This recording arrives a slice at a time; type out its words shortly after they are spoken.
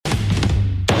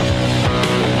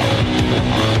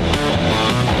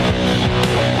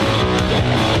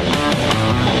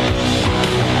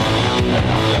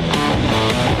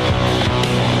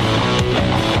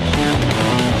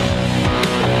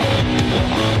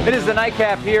It is the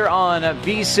nightcap here on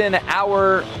VSiN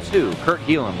Hour 2. Kurt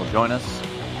Helin will join us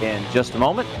in just a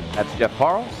moment. That's Jeff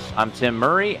Parles. I'm Tim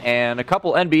Murray. And a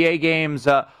couple NBA games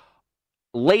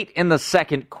late in the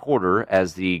second quarter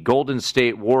as the Golden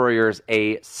State Warriors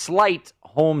a slight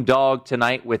home dog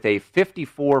tonight with a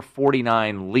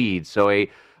 54-49 lead. So a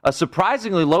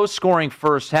surprisingly low-scoring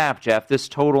first half, Jeff. This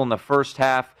total in the first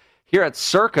half here at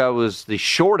Circa was the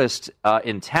shortest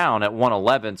in town at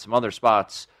 111. Some other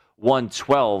spots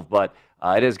 112, but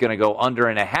it is going to go under,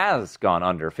 and it has gone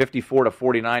under.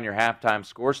 54-49 your halftime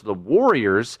score. So the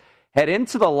Warriors head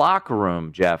into the locker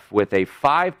room, Jeff, with a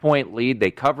 5-point lead. They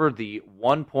covered the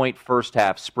 1-point first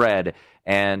half spread.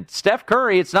 And Steph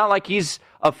Curry, it's not like he's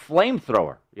a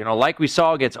flamethrower. You know, like we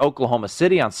saw against Oklahoma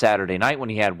City on Saturday night when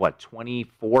he had,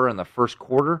 24 in the first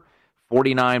quarter,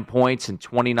 49 points in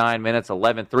 29 minutes,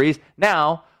 11 threes.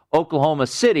 Now, Oklahoma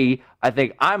City, I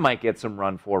think I might get some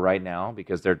run for right now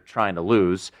because they're trying to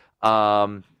lose.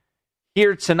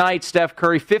 Here tonight, Steph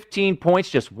Curry, 15 points,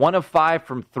 just 1 of 5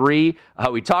 from 3.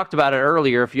 We talked about it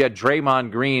earlier. If you had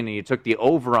Draymond Green and you took the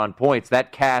over on points,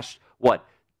 that cashed,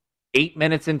 8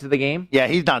 minutes into the game? Yeah,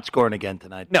 he's not scoring again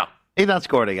tonight. No. He's not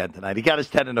scoring again tonight. He got his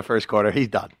 10 in the first quarter. He's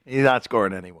done. He's not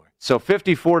scoring anymore. So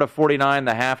 54-49,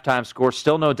 the halftime score.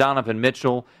 Still no Donovan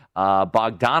Mitchell.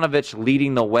 Bogdanovich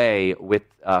leading the way with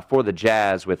for the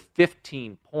Jazz with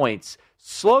 15 points.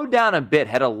 Slowed down a bit,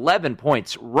 had 11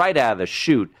 points right out of the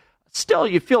chute. Still,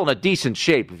 you feel in a decent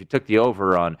shape if you took the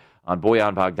over on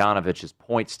Bojan Bogdanovich's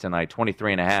points tonight,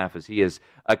 23.5, as he has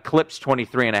eclipsed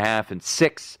 23.5 in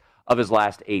 6 of his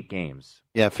last 8 games.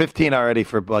 Yeah, 15 already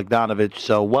for Bogdanovich,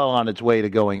 so well on its way to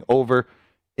going over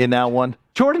in that one.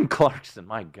 Jordan Clarkson,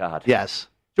 my God. Yes.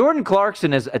 Jordan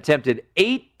Clarkson has attempted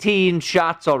 18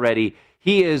 shots already.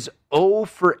 He is 0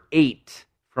 for 8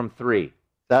 from 3.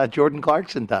 Jordan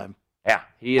Clarkson time. Yeah,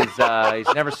 he is.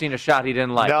 He's never seen a shot he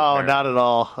didn't like. No, apparently. not at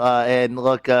all. And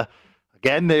look,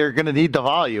 again, they're going to need the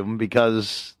volume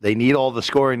because they need all the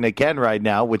scoring they can right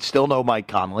now with still no Mike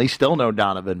Conley, still no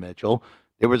Donovan Mitchell.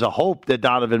 There was a hope that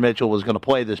Donovan Mitchell was going to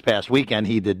play this past weekend.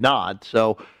 He did not.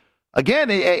 So, again,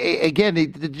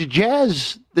 the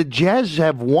Jazz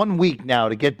have 1 week now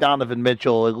to get Donovan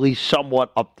Mitchell at least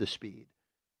somewhat up to speed.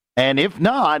 And if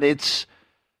not, this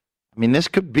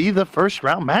could be the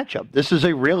first-round matchup. This is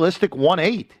a realistic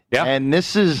 1-8. Yeah. And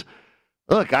this is,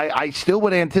 look, I still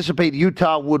would anticipate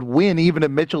Utah would win even if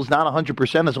Mitchell's not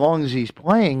 100% as long as he's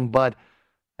playing, but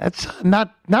that's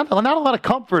not a lot of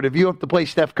comfort if you have to play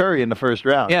Steph Curry in the first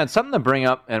round. Yeah, and something to bring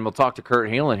up, and we'll talk to Kurt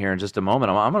Helin here in just a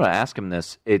moment. I'm going to ask him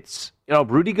this. It's,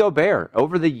 Rudy Gobert,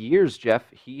 over the years, Jeff,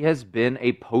 he has been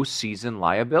a postseason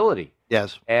liability.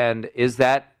 Yes. And is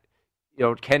that,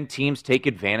 can teams take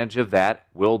advantage of that?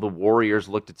 Will the Warriors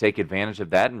look to take advantage of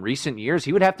that? In recent years,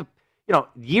 he would have to,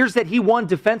 years that he won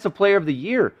Defensive Player of the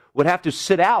Year, would have to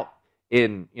sit out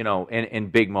in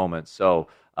big moments. So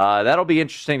that'll be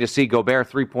interesting to see. Gobert,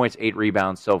 3 points, 8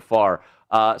 rebounds so far.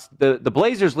 The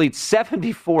Blazers lead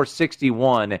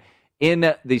 74-61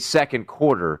 in the second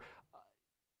quarter.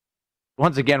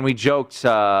 Once again, we joked,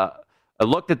 I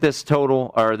looked at this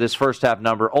total, or this first half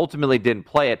number, ultimately didn't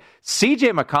play it. C.J.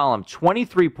 McCollum,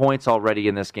 23 points already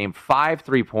in this game, 5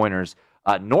 3-pointers.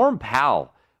 Norm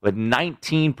Powell with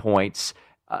 19 points.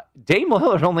 Dame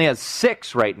Lillard only has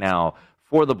 6 right now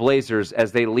for the Blazers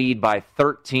as they lead by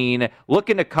 13,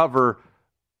 looking to cover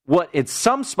what in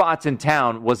some spots in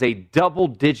town was a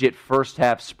double-digit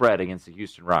first-half spread against the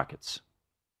Houston Rockets.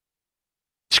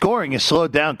 Scoring has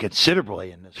slowed down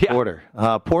considerably in this quarter.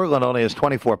 Portland only has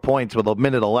 24 points with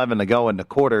 1:11 to go in the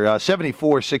quarter.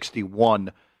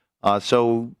 74-61.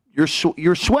 So you're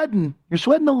sweating. You're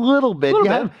sweating a little bit.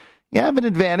 You have an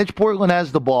advantage. Portland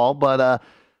has the ball, but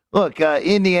look,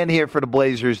 in the end here for the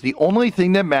Blazers, the only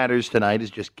thing that matters tonight is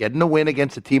just getting a win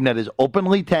against a team that is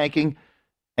openly tanking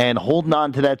and holding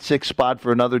on to that 6th spot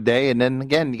for another day. And then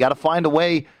again, you got to find a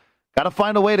way. Got to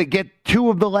find a way to get 2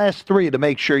 of the last 3 to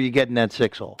make sure you get in that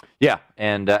 6 hole. Yeah,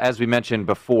 and as we mentioned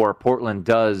before, Portland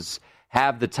does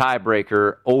have the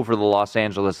tiebreaker over the Los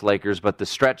Angeles Lakers, but the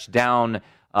stretch down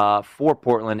for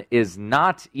Portland is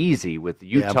not easy with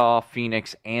Utah,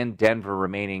 Phoenix, and Denver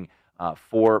remaining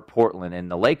for Portland.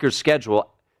 And the Lakers' schedule,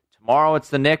 tomorrow it's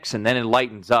the Knicks, and then it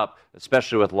lightens up,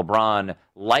 especially with LeBron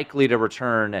likely to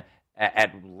return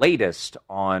at latest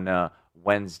on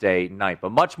Wednesday night.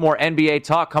 But much more NBA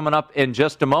talk coming up in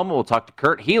just a moment. We'll talk to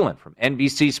Kurt Helin from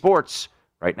NBC Sports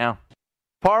right now.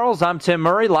 Parles, I'm Tim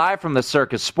Murray, live from the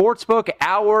Circus Sportsbook.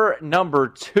 Hour number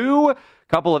 2.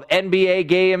 Couple of NBA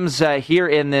games here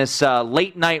in this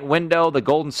late night window. The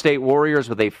Golden State Warriors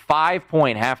with a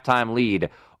 5-point halftime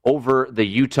lead over the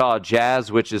Utah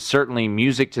Jazz, which is certainly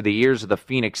music to the ears of the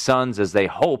Phoenix Suns as they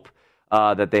hope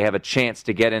that they have a chance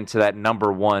to get into that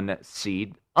number 1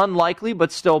 seed. Unlikely,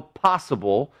 but still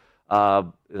possible.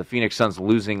 The Phoenix Suns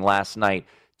losing last night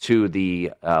to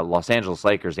the Los Angeles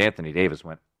Lakers. Anthony Davis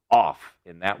went off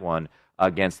in that one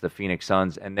against the Phoenix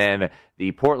Suns. And then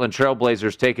the Portland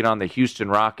Trailblazers taking on the Houston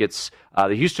Rockets.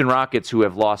 The Houston Rockets, who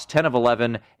have lost 10 of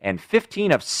 11 and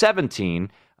 15 of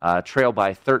 17, trail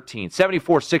by 13.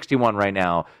 74-61 right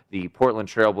now, the Portland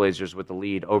Trailblazers with the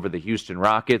lead over the Houston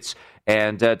Rockets.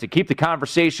 And to keep the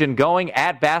conversation going,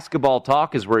 at Basketball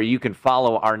Talk is where you can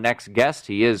follow our next guest.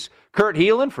 He is Kurt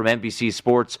Helin from NBC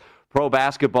Sports Pro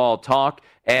Basketball Talk.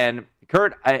 And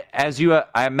Kurt, I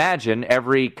imagine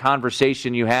every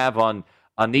conversation you have on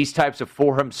these types of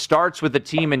forums starts with the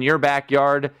team in your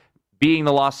backyard, being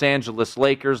the Los Angeles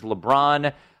Lakers.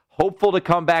 LeBron, hopeful to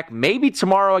come back maybe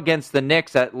tomorrow against the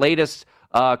Knicks at latest,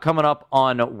 coming up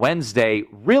on Wednesday.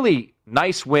 Really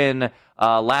nice win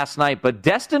last night, but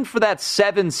destined for that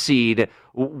 7 seed.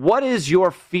 What is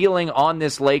your feeling on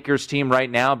this Lakers team right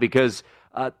now? Because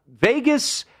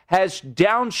Vegas has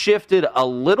downshifted a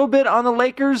little bit on the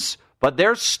Lakers, but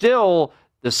they're still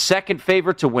the second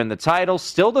favorite to win the title,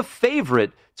 still the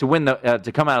favorite to win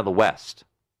to come out of the West.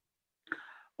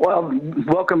 Well,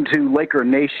 welcome to Laker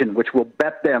Nation, which will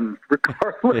bet them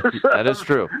regardless that is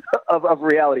true. of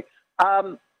reality.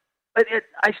 I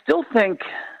still think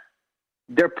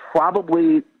they're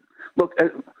probably – look,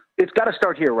 it's got to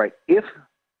start here, right? If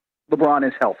LeBron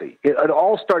is healthy, it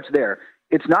all starts there.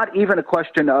 It's not even a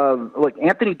question of, like,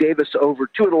 Anthony Davis over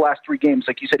 2 of the last 3 games,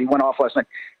 like you said, he went off last night.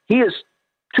 He is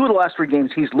 2 of the last 3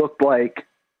 games, he's looked like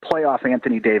playoff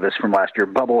Anthony Davis from last year,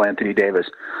 bubble Anthony Davis.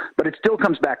 But it still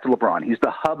comes back to LeBron. He's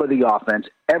the hub of the offense.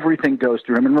 Everything goes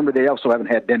through him. And remember, they also haven't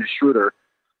had Dennis Schroeder,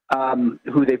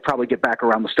 who they probably get back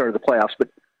around the start of the playoffs. But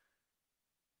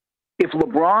if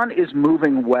LeBron is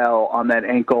moving well on that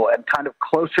ankle and kind of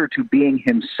closer to being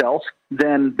himself,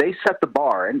 then they set the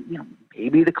bar. And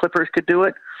maybe the Clippers could do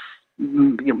it.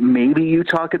 Maybe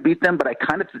Utah could beat them. But I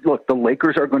kind of look, the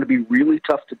Lakers are going to be really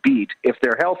tough to beat if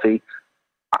they're healthy.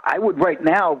 I would right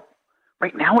now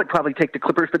I'd probably take the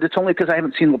Clippers, but it's only because I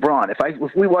haven't seen LeBron.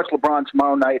 If we watch LeBron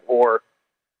tomorrow night, or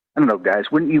I don't know, guys,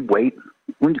 wouldn't you wait?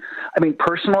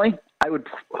 Personally, I would.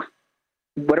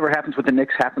 Whatever happens with the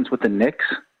Knicks happens with the Knicks.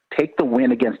 Take the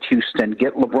win against Houston.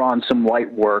 Get LeBron some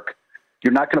light work.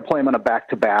 You're not going to play him on a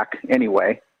back-to-back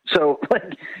anyway. So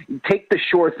take the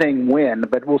sure thing win,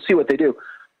 but we'll see what they do.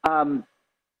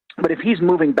 But if he's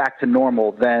moving back to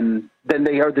normal, then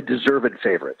they are the deserved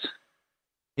favorites.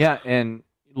 Yeah, and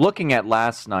looking at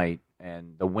last night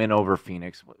and the win over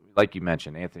Phoenix, like you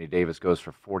mentioned, Anthony Davis goes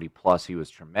for 40-plus. He was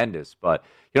tremendous. But,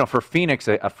 for Phoenix,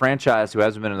 a franchise who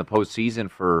hasn't been in the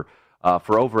postseason for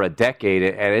over a decade,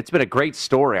 and it's been a great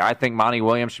story. I think Monty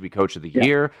Williams should be Coach of the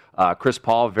Year. Chris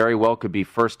Paul very well could be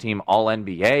first-team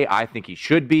All-NBA. I think he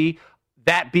should be.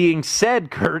 That being said,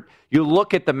 Kurt, you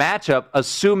look at the matchup,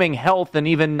 assuming health and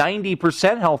even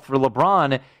 90% health for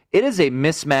LeBron, it is a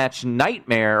mismatch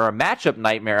nightmare, or a matchup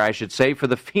nightmare, I should say, for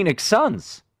the Phoenix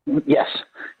Suns. Yes.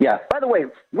 Yeah. By the way,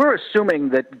 we're assuming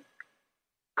that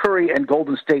Curry and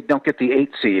Golden State don't get the 8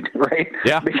 seed, right?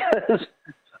 Yeah. Because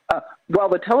while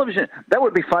the television, that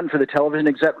would be fun for the television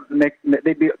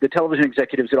the television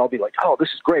executives would all be like, oh, this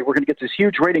is great. We're going to get this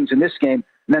huge ratings in this game.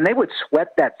 And then they would sweat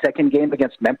that second game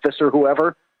against Memphis or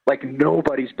whoever like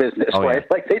nobody's business, right? Yeah.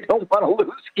 Like they don't want to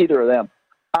lose either of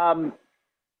them.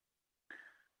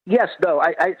 Yes, though,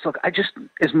 I just,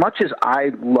 as much as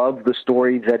I love the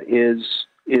story that is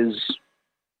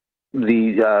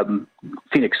the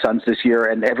Phoenix Suns this year,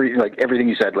 and everything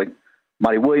you said, like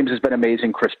Monty Williams has been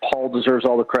amazing. Chris Paul deserves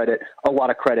all the credit, a lot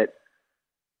of credit.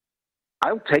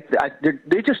 I'll take that.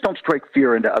 They just don't strike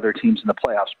fear into other teams in the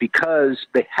playoffs because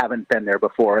they haven't been there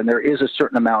before, and there is a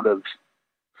certain amount of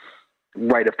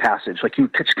rite of passage. Like you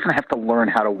just kind of have to learn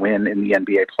how to win in the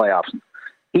NBA playoffs.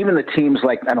 Even the teams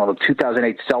like, I don't know, the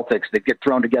 2008 Celtics that get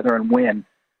thrown together and win,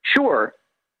 sure,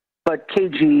 but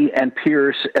KG and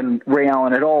Pierce and Ray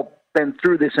Allen had all been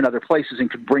through this in other places and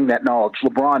could bring that knowledge.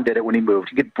 LeBron did it when he moved.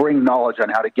 He could bring knowledge on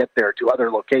how to get there to other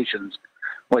locations,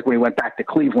 like when he went back to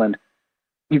Cleveland.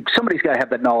 Somebody's got to have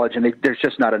that knowledge, and there's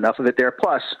just not enough of it there.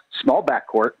 Plus, small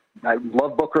backcourt. I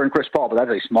love Booker and Chris Paul, but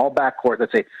that's a small backcourt.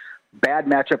 That's a bad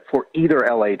matchup for either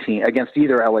LA team, against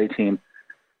either LA team.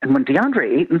 And when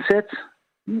DeAndre Ayton sits,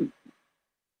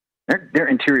 their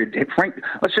interior,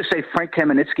 let's just say Frank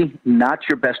Kaminsky, not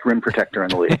your best rim protector in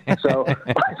the league. So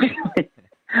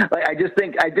I just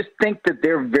think that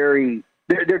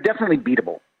they're definitely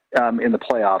beatable in the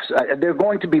playoffs. They're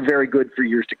going to be very good for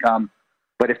years to come.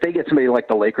 But if they get somebody like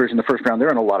the Lakers in the first round,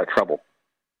 they're in a lot of trouble.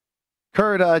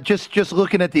 Kurt, just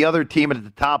looking at the other team at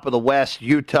the top of the West,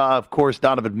 Utah, of course,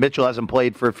 Donovan Mitchell hasn't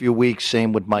played for a few weeks.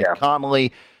 Same with Mike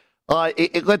Conley.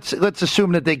 Let's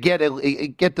assume that they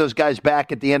get those guys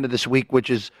back at the end of this week, which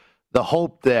is the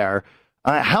hope there.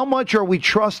 How much are we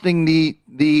trusting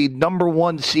the number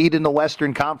one seed in the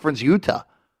Western Conference, Utah?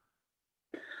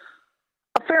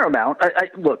 A fair amount.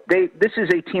 Look, this is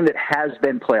a team that has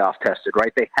been playoff tested,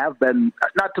 right? They have been,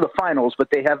 not to the finals, but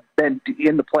they have been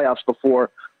in the playoffs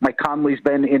before. Mike Conley's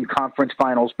been in conference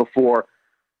finals before.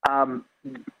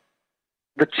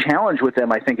 The challenge with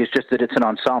them, I think, is just that it's an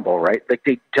ensemble, right? Like,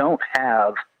 they don't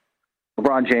have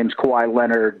LeBron James, Kawhi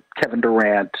Leonard, Kevin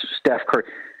Durant, Steph Curry.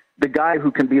 The guy who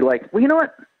can be like, well, you know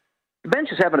what? The bench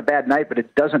is having a bad night, but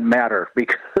it doesn't matter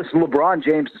because LeBron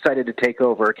James decided to take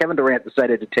over. Kevin Durant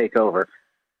decided to take over.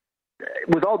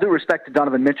 With all due respect to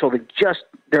Donovan Mitchell,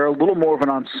 they're a little more of an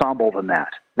ensemble than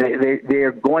that.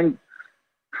 They're going.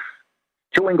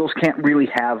 Joe Ingles can't really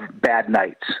have bad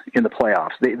nights in the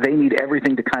playoffs. They need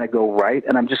everything to kind of go right,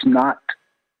 and I'm just not.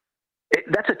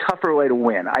 That's a tougher way to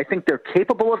win. I think they're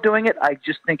capable of doing it. I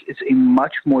just think it's a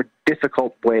much more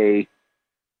difficult way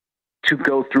to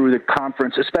go through the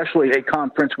conference, especially a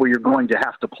conference where you're going to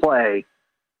have to play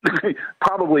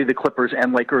probably the Clippers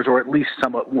and Lakers, or at least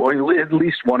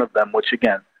one of them. Which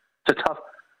again, it's a tough.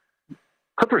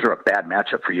 Clippers are a bad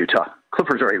matchup for Utah.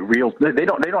 Clippers are a real. They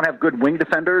don't have good wing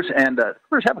defenders, and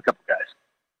Clippers have a couple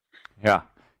guys.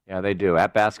 Yeah, they do.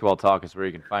 At Basketball Talk is where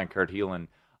you can find Kurt Helin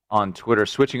on Twitter.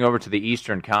 Switching over to the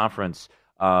Eastern Conference,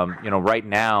 right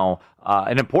now,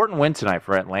 an important win tonight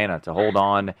for Atlanta to hold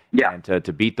on and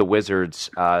to beat the Wizards,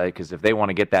 because if they want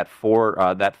to get that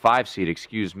 5 seed,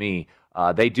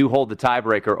 they do hold the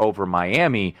tiebreaker over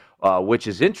Miami, which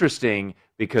is interesting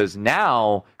because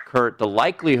now, Kurt, the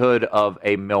likelihood of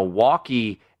a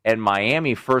Milwaukee and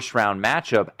Miami first-round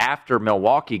matchup after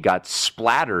Milwaukee got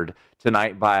splattered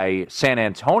tonight by San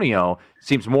Antonio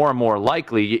seems more and more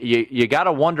likely. You got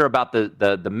to wonder about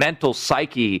the mental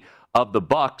psyche of the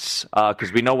Bucks,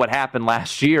 because we know what happened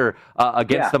last year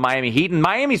against the Miami Heat, and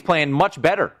Miami's playing much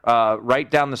better right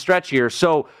down the stretch here.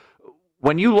 So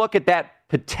when you look at that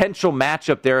potential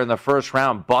matchup there in the first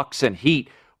round, Bucks and Heat,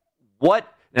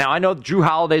 now I know Drew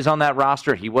Holiday's on that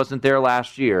roster. He wasn't there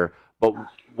last year, but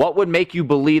what would make you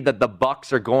believe that the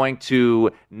Bucks are going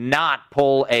to not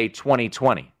pull a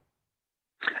 2020?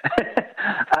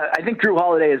 I think Drew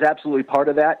Holiday is absolutely part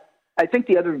of that. I think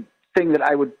the other thing that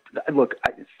I would look,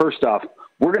 first off,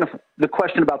 the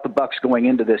question about the Bucks going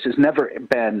into this has never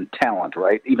been talent,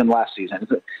 right? Even last season,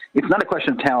 it's not a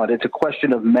question of talent. It's a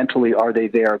question of mentally, are they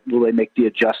there? Will they make the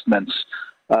adjustments?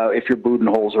 If you're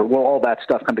Budenholzer, will all that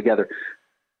stuff come together?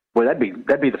 Well,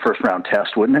 that'd be the first round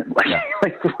test, wouldn't it?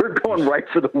 Like we're going right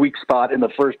for the weak spot in the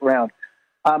first round.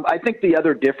 I think the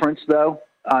other difference, though,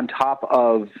 on top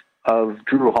of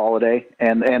Drew Holiday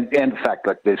and the fact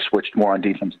that they've switched more on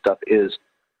defense stuff, is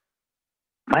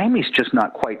Miami's just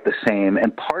not quite the same.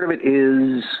 And part of it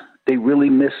is they really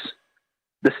miss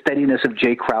the steadiness of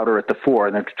Jay Crowder at the 4,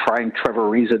 and they're trying Trevor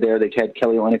Ariza there. They had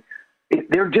Kelly Olynyk.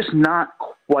 They're just not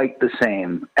quite the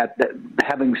same at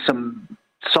having some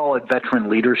solid veteran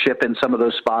leadership in some of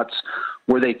those spots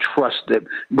where they trust that.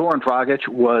 Goran Dragic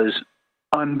was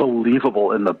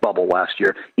unbelievable in the bubble last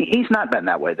year. He's not been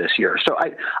that way this year. So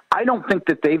I don't think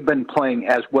that they've been playing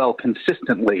as well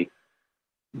consistently,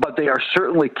 but they are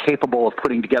certainly capable of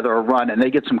putting together a run, and they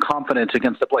get some confidence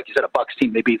against, like you said, a Bucks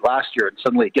team they beat last year, and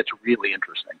suddenly it gets really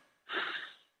interesting.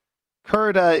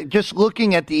 Kurt, just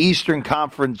looking at the Eastern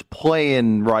Conference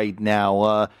play-in right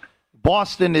now,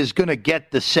 Boston is going to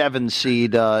get the 7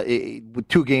 seed with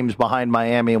 2 games behind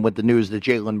Miami, and with the news that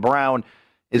Jaylen Brown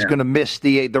is going to miss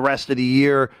the rest of the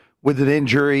year with an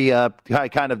injury,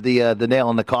 kind of the nail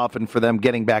in the coffin for them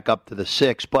getting back up to the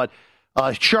 6. But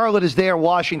Charlotte is there,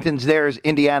 Washington's there,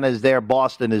 Indiana is there,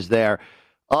 Boston is there.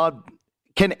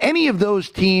 Can any of those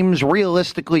teams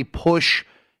realistically push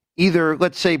either,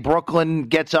 let's say Brooklyn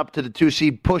gets up to the 2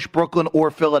 seed, push Brooklyn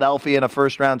or Philadelphia in a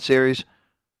first-round series?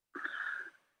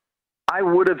 I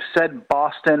would have said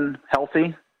Boston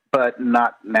healthy, but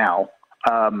not now.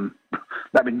 I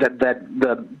mean,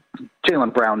 the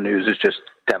Jaylen Brown news is just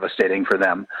devastating for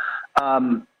them.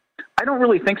 I don't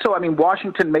really think so. I mean,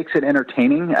 Washington makes it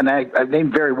entertaining, and they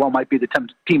very well might be the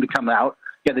team to come out.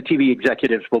 Yeah, the TV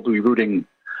executives will be rooting.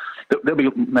 They'll be,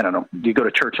 I don't know, you go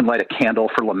to church and light a candle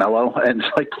for LaMelo, and it's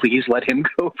like, please let him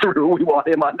go through. We want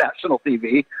him on national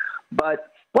TV. But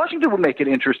Washington would make it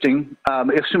interesting,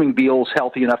 assuming Beal's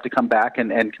healthy enough to come back and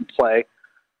can play.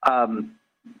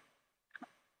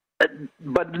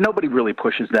 But nobody really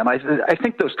pushes them. I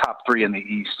think those top 3 in the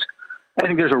East, I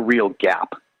think there's a real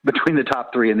gap. between the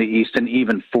top three in the East and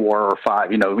even 4 or 5.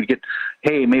 We get,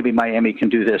 hey, maybe Miami can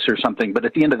do this or something. But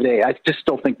at the end of the day, I just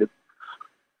still think that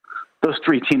those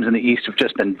 3 teams in the East have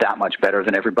just been that much better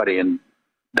than everybody. And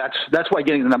that's why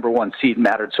getting the number 1 seed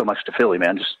mattered so much to Philly,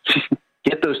 man. Just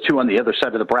get those 2 on the other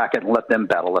side of the bracket and let them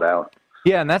battle it out.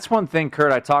 Yeah, and that's one thing,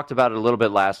 Kurt. I talked about it a little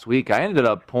bit last week. I ended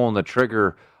up pulling the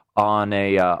trigger on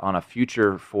a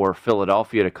future for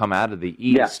Philadelphia to come out of the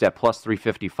East at plus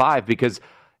 355 because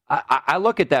I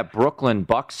look at that Brooklyn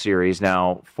Bucks series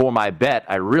now. For my bet,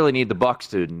 I really need the Bucks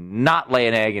to not lay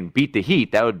an egg and beat the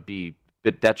Heat. That would be a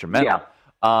bit detrimental.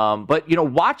 Yeah. But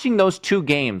watching those 2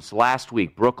 games last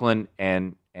week, Brooklyn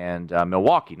and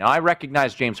Milwaukee. Now I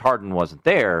recognize James Harden wasn't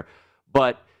there,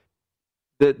 but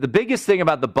the biggest thing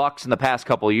about the Bucks in the past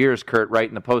couple of years, Kurt, right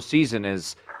in the postseason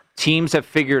is teams have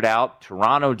figured out.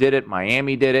 Toronto did it,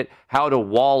 Miami did it. How to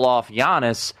wall off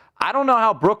Giannis. I don't know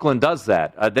how Brooklyn does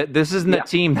that. This isn't a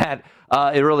team that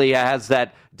it really has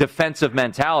that defensive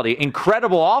mentality.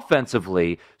 Incredible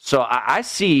offensively. So I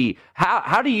see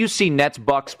how do you see Nets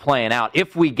Bucks playing out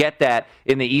if we get that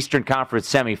in the Eastern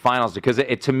Conference semifinals? Because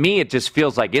to me it just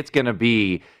feels like it's going to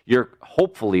be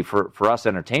hopefully for us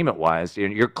entertainment wise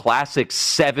your classic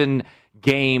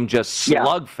 7-game just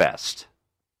slugfest.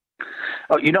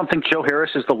 Oh, you don't think Joe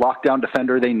Harris is the lockdown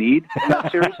defender they need in that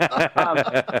series?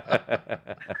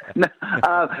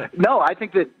 No, I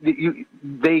think that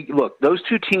look. Those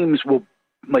 2 teams will,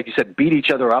 like you said, beat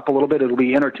each other up a little bit. It'll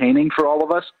be entertaining for all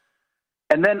of us.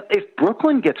 And then if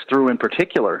Brooklyn gets through in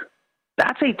particular,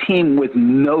 that's a team with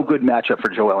no good matchup for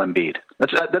Joel Embiid.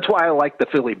 That's why I like the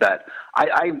Philly bet.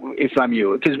 If I'm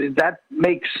you, because that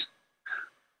makes.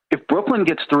 If Brooklyn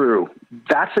gets through,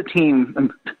 that's a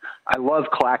team. I love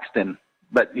Claxton,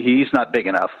 but he's not big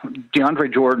enough.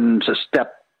 DeAndre Jordan's a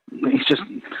step. He's just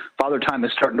Father Time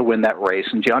is starting to win that race,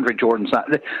 and DeAndre Jordan's not.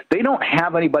 They don't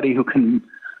have anybody who can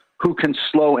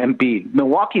slow Embiid.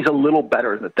 Milwaukee's a little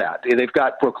better than that. They've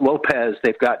got Brook Lopez.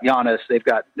 They've got Giannis. They've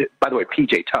got, by the way,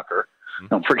 PJ Tucker.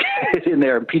 Don't forget it in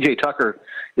there. PJ Tucker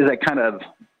is that kind of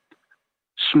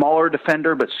smaller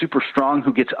defender, but super strong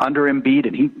who gets under Embiid,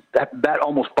 and that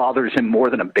almost bothers him more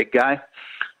than a big guy.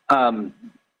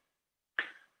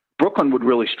 Brooklyn would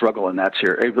really struggle in that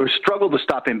series. It would struggle to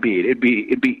stop Embiid. It'd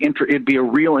be a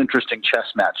real interesting chess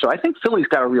match. So I think Philly's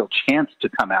got a real chance to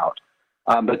come out.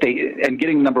 But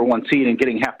getting number 1 seed and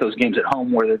getting half those games at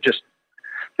home where there's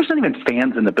not even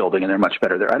fans in the building and they're much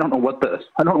better there. I don't know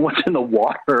what's in the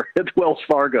water at Wells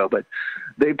Fargo, but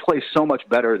they play so much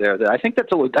better there that I think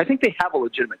they have a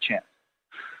legitimate chance.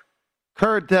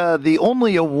 Kurt, the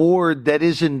only award that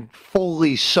isn't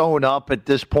fully sewn up at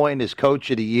this point is Coach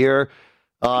of the Year.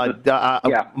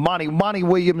 Monty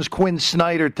Williams, Quinn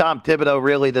Snyder, Tom Thibodeau,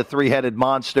 really the 3-headed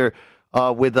monster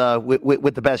with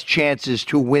the best chances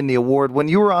to win the award. When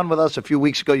you were on with us a few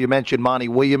weeks ago, you mentioned Monty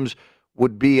Williams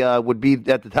would be at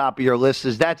the top of your list.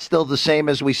 Is that still the same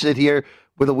as we sit here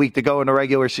with a week to go in the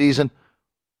regular season?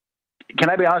 Can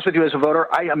I be honest with you as a voter?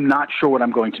 I am not sure what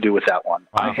I'm going to do with that one.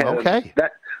 Okay.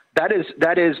 That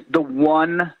is the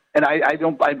one, and I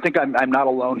think I'm not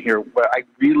alone here, where I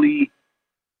really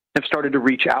have started to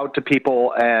reach out to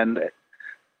people, and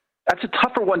that's a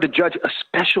tougher one to judge,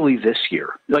 especially this year.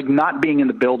 Like not being in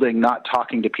the building, not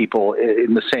talking to people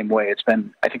in the same way. I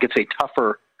think it's a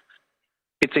tougher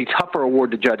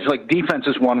award to judge. Like defense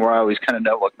is one where I always kind of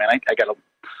know, look, man, I got to.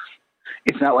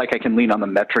 It's not like I can lean on the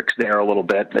metrics there a little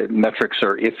bit. The metrics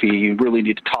are iffy. You really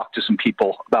need to talk to some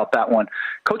people about that one.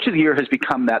 Coach of the Year has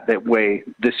become that way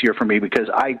this year for me because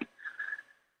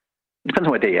depends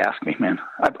on what day you ask me, man.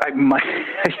 I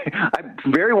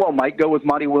very well might go with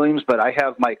Monty Williams, but I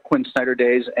have my Quinn Snyder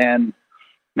days, and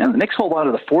man, the Knicks hold on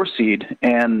to the 4 seed,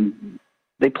 and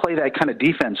they play that kind of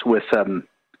defense with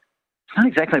not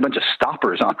exactly a bunch of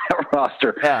stoppers on that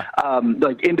roster,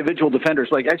 like individual defenders.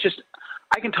 Like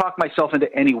I can talk myself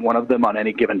into any one of them on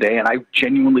any given day, and I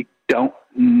genuinely don't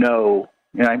know.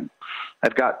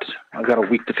 I've got a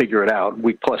week to figure it out,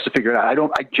 week plus to figure it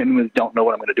out. I genuinely don't know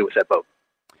what I'm going to do with that vote.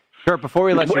 Sure. Before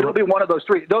we it'll be one of those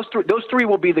 3. Those 3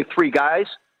 will be the 3 guys.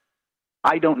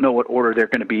 I don't know what order they're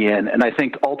going to be in, and I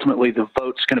think ultimately the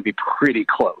vote's going to be pretty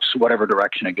close, whatever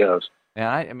direction it goes. Yeah,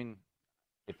 I mean,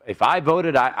 if I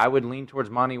voted, I would lean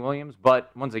towards Monty Williams. But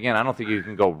once again, I don't think you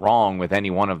can go wrong with any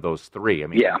one of those 3. I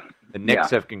mean, the Knicks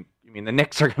the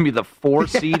Knicks are going to be the 4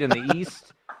 seed in the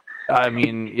East. I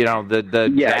mean,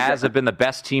 the Jazz have been the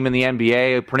best team in the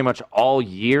NBA pretty much all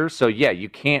year. So you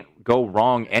can't go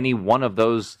wrong any one of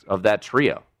those of that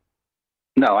trio.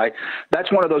 No,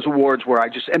 that's one of those awards where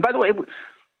and by the way,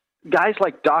 guys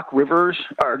like Doc Rivers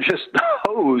are just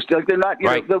hosed. Like they're not,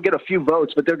 they'll get a few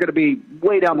votes, but they're going to be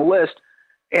way down the list.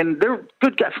 and they're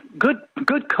good guys,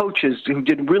 good coaches who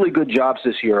did really good jobs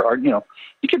this year. Are you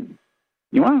can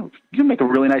make a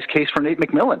really nice case for Nate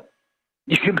McMillan.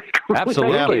 You can make a really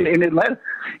Absolutely nice in Atlanta.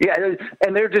 Yeah,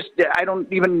 and they're just they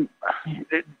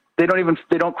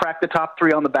don't crack the top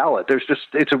 3 on the ballot.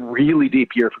 It's a really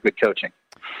deep year for good coaching.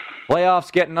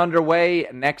 Playoffs getting underway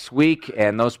next week,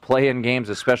 and those play-in games,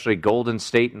 especially Golden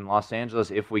State and Los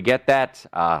Angeles, if we get that,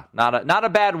 not a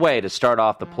bad way to start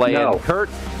off the play-in. No. Kurt,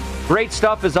 great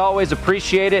stuff as always.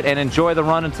 Appreciate it, and enjoy the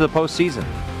run into the postseason.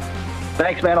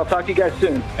 Thanks, man. I'll talk to you guys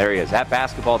soon. There he is. At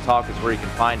Basketball Talk is where you can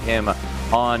find him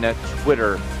on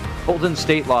Twitter. Golden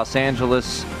State, Los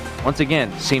Angeles. Once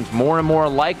again, seems more and more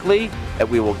likely that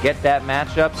we will get that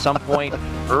matchup some point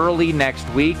early next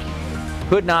week.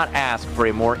 Could not ask for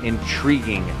a more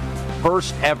intriguing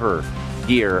first ever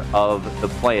year of the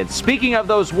play-in. Speaking of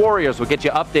those Warriors, we'll get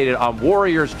you updated on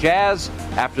Warriors Jazz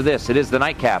after this. It is the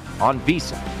Nightcap on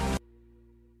VSiN.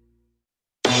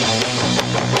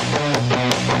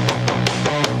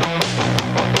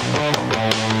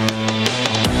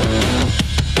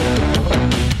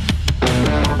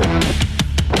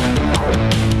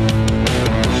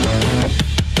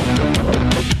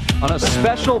 On a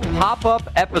special pop-up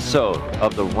episode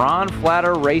of the Ron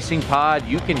Flatter Racing Pod,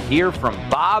 you can hear from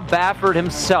Bob Baffert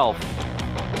himself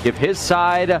give his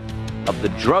side of the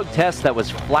drug test that was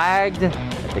flagged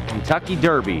at the Kentucky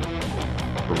Derby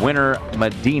for winner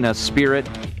Medina Spirit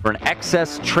for an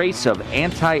excess trace of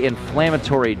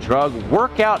anti-inflammatory drug.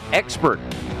 Workout expert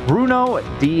Bruno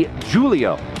Di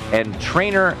Giulio and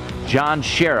trainer John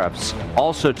Sheriffs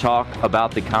also talk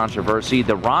about the controversy.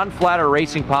 The Ron Flatter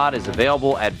Racing Pod is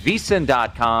available at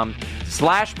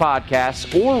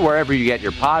vsin.com/podcasts or wherever you get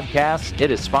your podcasts.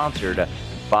 It is sponsored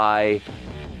by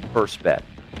First Bet.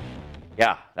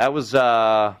 Yeah, that was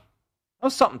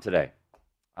something today.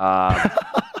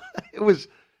 It was.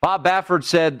 Bob Baffert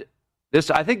said this.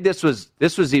 I think this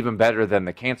was even better than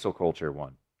the cancel culture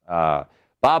one.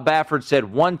 Bob Baffert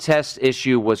said one test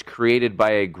issue was created by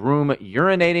a groom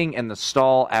urinating in the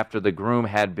stall after the groom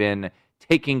had been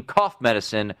taking cough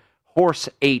medicine. Horse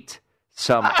ate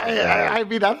some.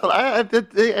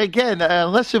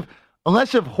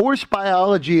 Unless if horse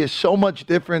biology is so much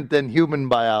different than human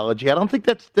biology, I don't think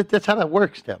that's how that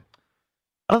works, Tim.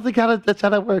 I don't think that's how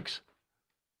that works.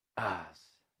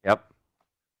 Yep.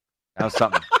 That was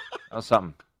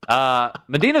something.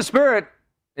 Medina Spirit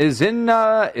is in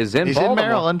Baltimore. In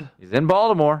Maryland. He's in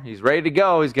Baltimore. He's ready to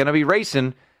go. He's going to be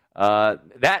racing.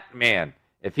 That man,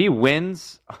 if he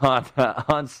wins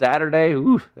on Saturday,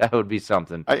 that would be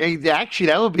something. Actually,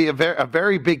 that would be a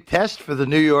very big test for the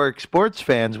New York sports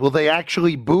fans. Will they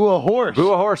actually boo a horse?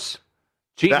 Boo a horse.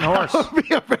 Cheating horse.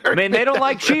 They don't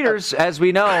like cheaters, as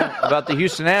we know about the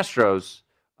Houston Astros.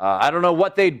 I don't know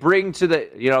what they'd bring to the.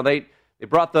 They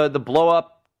brought the blow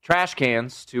up trash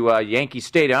cans to Yankee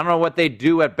Stadium. I don't know what they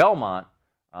do at Belmont,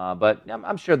 but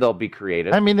I'm sure they'll be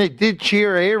creative. They did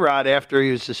cheer A-Rod after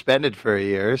he was suspended for a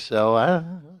year, so I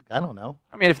don't know.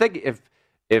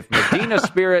 If Medina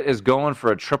Spirit is going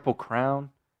for a triple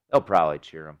crown, they'll probably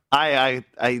cheer him. I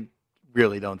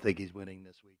really don't think he's winning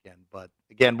this weekend, but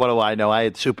again, what do I know? I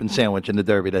had soup and sandwich in the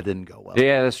Derby that didn't go well.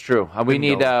 Yeah, that's true. We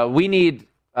need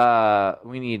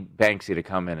Banksy to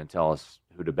come in and tell us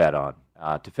who to bet on.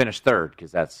 To finish third,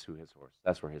 because that's where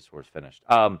his horse finished.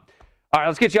 All right,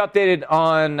 let's get you updated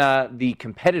on the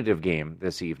competitive game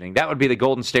this evening. That would be the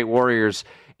Golden State Warriors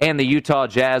and the Utah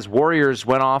Jazz. Warriors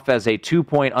went off as a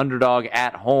 2-point underdog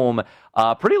at home.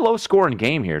 Pretty low-scoring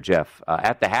game here, Jeff.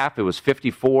 At the half, it was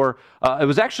 54. It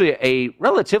was actually a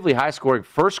relatively high-scoring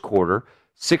first quarter,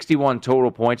 61 total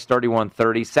points,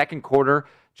 31-30. Second quarter,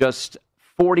 just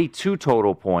 42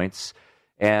 total points.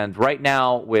 And right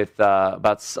now, with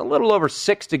about a little over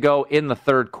 6 to go in the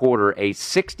third quarter, a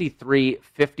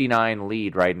 63-59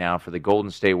 lead right now for the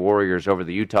Golden State Warriors over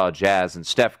the Utah Jazz. And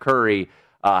Steph Curry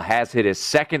has hit his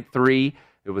second three.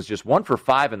 It was just 1 for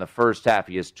 5 in the first half.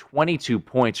 He has 22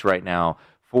 points right now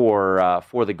for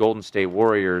the Golden State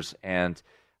Warriors. And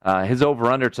his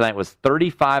over-under tonight was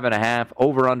 35.5.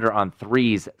 Over-under on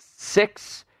threes,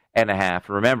 6.5.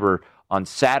 Remember, on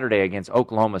Saturday against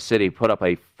Oklahoma City, put up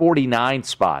a 49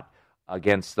 spot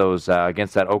against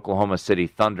that Oklahoma City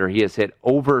Thunder. He has hit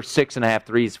over 6.5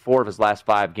 threes, 4 of his last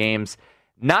 5 games.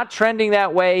 Not trending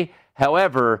that way.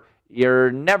 However,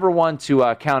 you're never one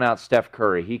to count out Steph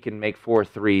Curry. He can make 4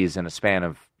 threes in a span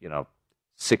of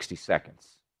 60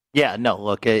 seconds. Yeah, no,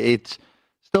 look, it's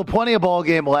still plenty of ball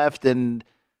game left, and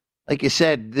like you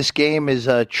said, this game is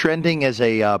trending as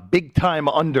a big-time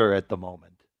under at the moment.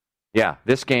 Yeah,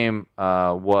 this game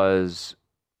was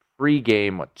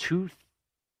pre-game,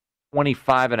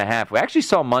 225.5. We actually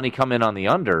saw money come in on the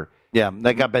under Yeah,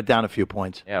 that got bet down a few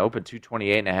points. Yeah, opened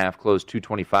 228.5, closed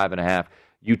 225.5.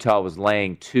 Utah was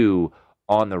laying 2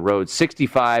 on the road,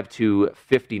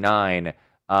 65-59.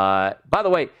 By the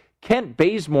way, Kent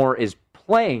Bazemore is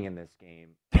playing in this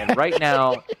game, and right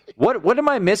now, what am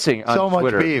I missing on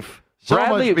Twitter? Much beef.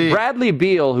 Much beef. Bradley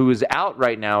Beal, who is out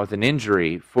right now with an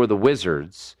injury for the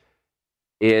Wizards,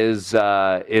 is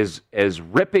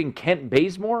ripping Kent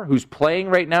Bazemore, who's playing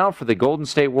right now for the Golden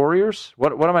State Warriors.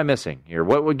 What am I missing here?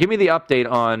 What give me the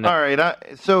update on? All right,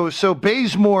 so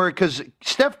Bazemore, because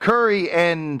Steph Curry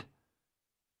and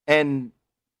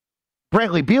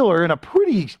Bradley Beal are in a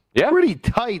pretty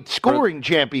tight scoring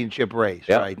championship race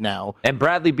right now. And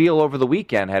Bradley Beal over the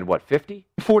weekend had, 50?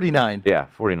 49. Yeah,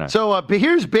 49. So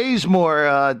here's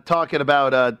Bazemore talking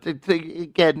about,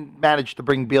 again, managed to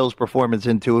bring Beal's performance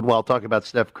into it while talking about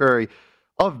Steph Curry.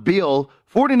 Of Beal,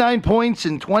 49 points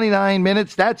in 29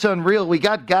 minutes. That's unreal. We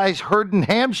got guys hurting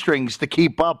hamstrings to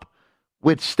keep up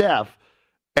with Steph.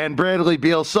 And Bradley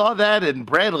Beal saw that, and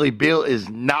Bradley Beal is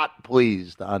not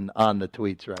pleased on the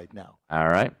tweets right now. All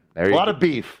right. There you go. A lot of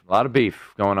beef. A lot of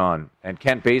beef going on. And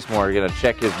Kent Bazemore, you're going to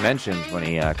check his mentions when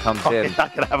he comes in He's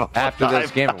not gonna have a after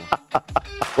this game.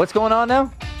 What's going on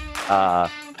now?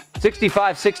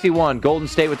 65-61, Golden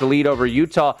State with the lead over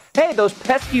Utah. Hey, those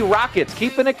pesky Rockets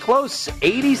keeping it close,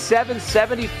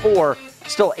 87-74.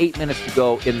 Still 8 minutes to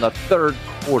go in the third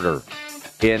quarter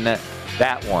in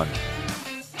that one.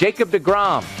 Jacob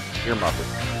deGrom, your mother.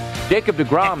 Jacob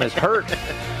deGrom is hurt.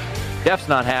 Jeff's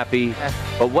not happy.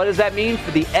 But what does that mean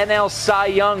for the NL Cy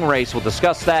Young race? We'll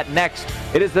discuss that next.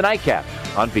 It is the Nightcap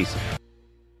on VSiN.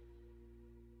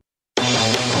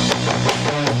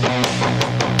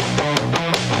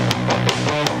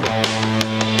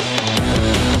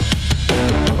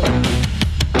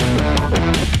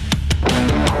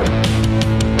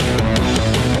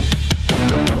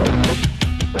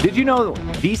 Did you know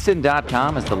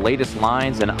VSiN.com has the latest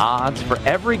lines and odds for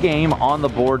every game on the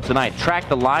board tonight? Track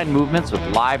the line movements with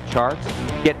live charts.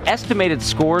 Get estimated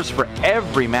scores for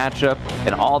every matchup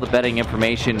and all the betting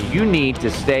information you need to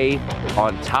stay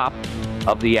on top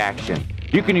of the action.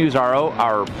 You can use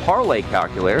our parlay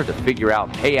calculator to figure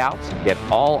out payouts and get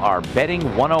all our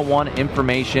betting 101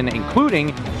 information,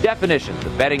 including definitions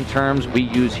of betting terms we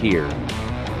use here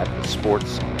at the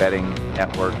Sports Betting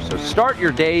Network. So start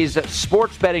your day's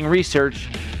sports betting research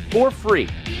for free.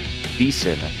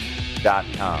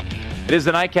 VSiN.com. It is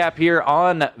the Nightcap here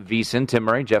on VSiN. Tim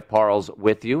Murray, Jeff Parles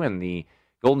with you, and the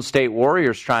Golden State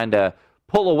Warriors trying to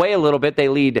pull away a little bit. They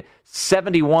lead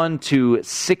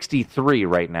 71-63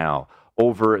 right now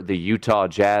over the Utah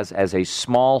Jazz as a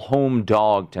small home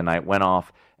dog tonight. Went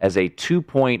off as a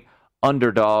 2-point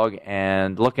underdog,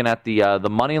 and looking at the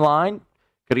money line,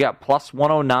 could have got plus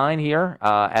 109 here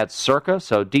at Circa,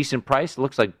 so decent price. It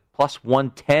looks like plus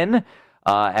 110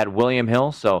 at William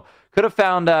Hill. So could have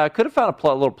found a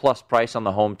little plus price on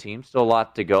the home team. Still a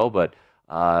lot to go, but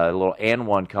a little and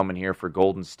one coming here for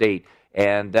Golden State.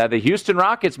 And the Houston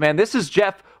Rockets, man, this is,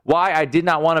 Jeff, why I did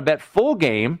not want to bet full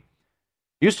game.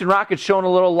 Houston Rockets showing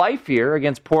a little life here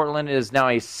against Portland. It is now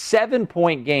a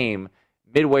 7-point game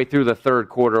midway through the third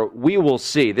quarter. We will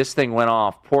see. This thing went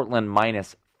off. Portland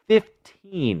minus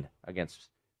 15 against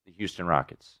the Houston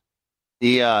Rockets.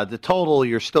 The total,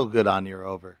 you're still good on your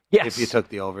over. Yes. If you took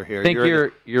the over here. I think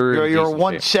you're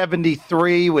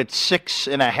 173 with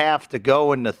 6.5 to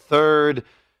go in the third.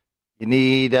 You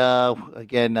need,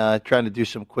 again, trying to do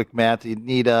some quick math, you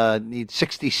need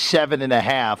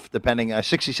 67.5, depending,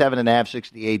 67.5,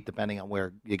 68, depending on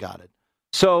where you got it.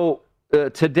 So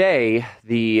today,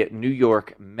 the New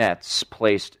York Mets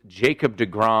placed Jacob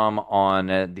deGrom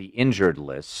on the injured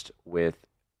list with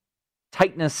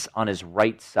tightness on his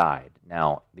right side.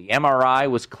 Now, the MRI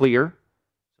was clear,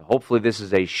 so hopefully this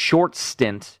is a short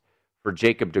stint for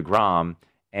Jacob deGrom.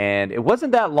 And it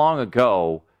wasn't that long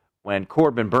ago when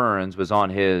Corbin Burns was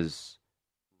on his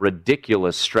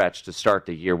ridiculous stretch to start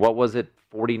the year. What was it?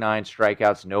 49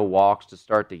 strikeouts, no walks to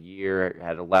start the year.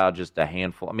 Had allowed just a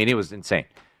handful. I mean, it was insane.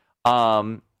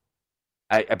 I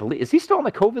believe, is he still on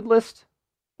the COVID list?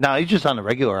 No, he's just on the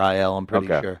regular IL, I'm pretty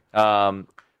sure.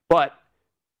 But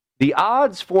the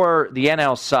odds for the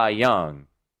NL Cy Young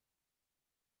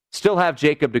still have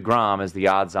Jacob deGrom as the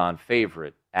odds-on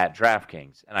favorite at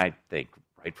DraftKings, and I think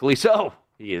rightfully so.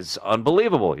 He is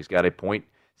unbelievable. He's got a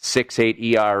 .68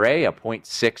 ERA, a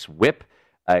 .6 WHIP,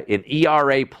 an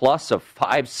ERA plus of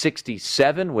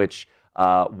 5.67, which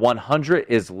 100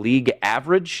 is league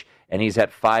average, and he's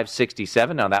at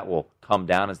 5.67. Now, that will come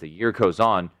down as the year goes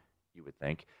on, you would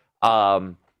think.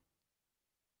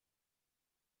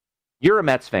 You're a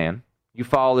Mets fan. You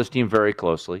follow this team very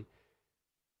closely.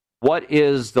 what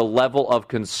is the level of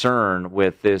concern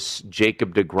with this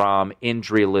Jacob deGrom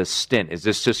injury-less stint? Is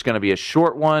this just going to be a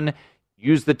short one?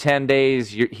 Use the 10 days.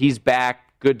 He's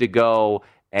back, good to go,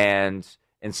 and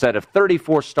instead of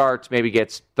 34 starts, maybe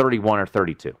gets 31 or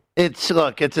 32. It's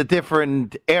a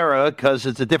different era because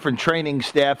it's a different training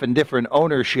staff and different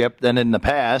ownership than in the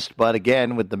past. But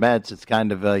again, with the Mets, it's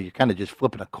kind of you're kind of just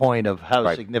flipping a coin of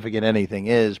how significant anything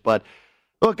is. But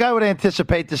look, I would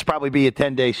anticipate this probably be a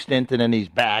 10-day stint, and then he's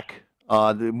back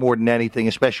more than anything,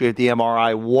 especially if the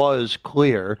MRI was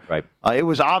clear. Right. It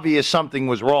was obvious something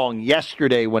was wrong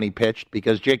yesterday when he pitched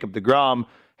because Jacob deGrom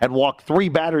had walked 3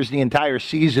 batters the entire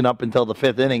season up until the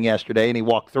 5th inning yesterday, and he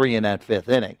walked 3 in that 5th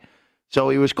inning. So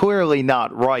he was clearly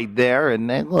not right there. And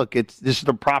look, this is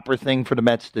the proper thing for the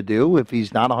Mets to do. If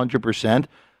he's not 100%,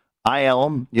 IL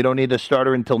him. You don't need a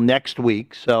starter until next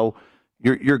week, so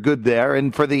you're good there.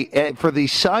 And for the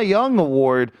Cy Young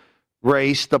Award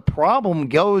race, the problem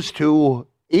goes to,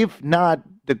 if not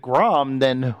deGrom,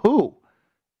 then who?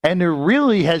 And there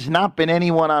really has not been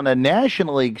anyone on the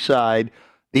National League side.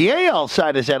 The AL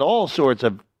side has had all sorts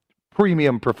of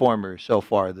premium performers so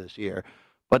far this year.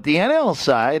 But the NL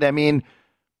side, I mean,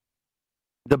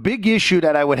 the big issue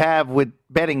that I would have with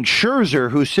betting Scherzer,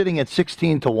 who's sitting at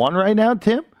 16-1 right now,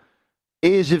 Tim,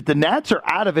 is if the Nats are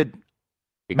out of it,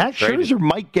 Max Scherzer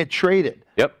might get traded.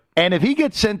 Yep. And if he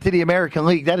gets sent to the American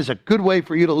League, that is a good way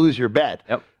for you to lose your bet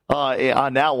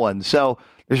on that one. So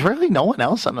there's really no one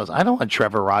else on those. I don't want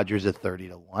Trevor Rogers at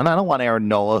 30-1. I don't want Aaron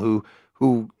Nola,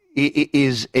 who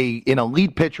is an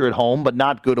elite pitcher at home, but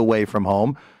not good away from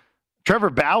home.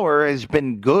 Trevor Bauer has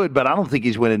been good, but I don't think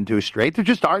he's winning 2 straight. There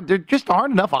just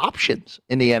aren't enough options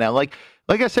in the NL. Like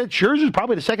I said, Scherzer's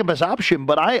probably the second best option,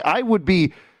 but I would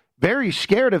be very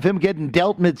scared of him getting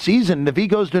dealt midseason. If he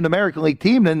goes to an American League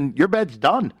team, then your bet's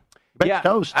done. Bet's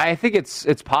toast. I think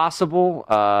it's possible.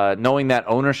 Knowing that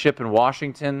ownership in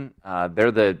Washington,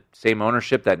 they're the same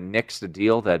ownership that nixed the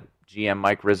deal that GM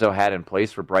Mike Rizzo had in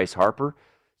place for Bryce Harper.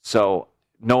 So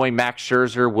knowing Max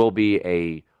Scherzer will be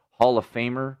a Hall of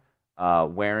Famer,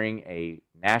 wearing a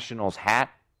Nationals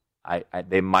hat,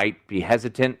 they might be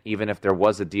hesitant, even if there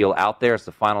was a deal out there. It's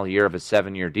the final year of a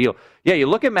 7-year deal. Yeah, you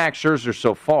look at Max Scherzer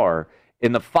so far,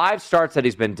 in the 5 starts that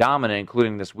he's been dominant,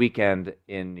 including this weekend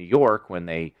in New York when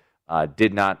they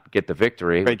did not get the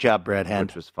victory. Great job, Brad Hand.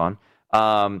 Which was fun.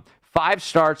 5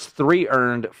 starts, 3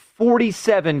 earned,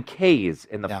 47 Ks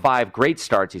in the 5 great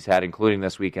starts he's had, including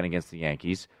this weekend against the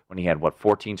Yankees when he had,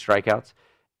 14 strikeouts?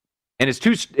 And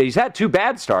he's had 2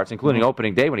 bad starts, including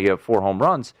opening day when he had 4 home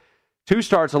runs. 2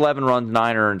 starts, 11 runs,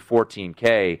 9 earned,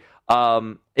 14K.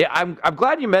 I'm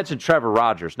glad you mentioned Trevor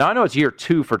Rogers. Now, I know it's year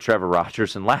 2 for Trevor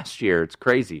Rogers, and last year, it's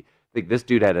crazy. I think this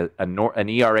dude had an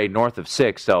ERA north of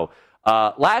 6. So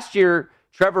last year,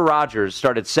 Trevor Rogers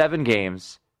started 7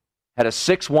 games, had a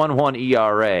 6.11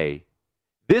 ERA.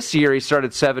 This year, he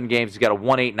started 7 games, he's got a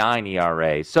 1.89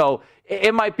 ERA. So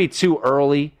it might be too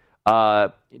early.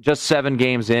 Just 7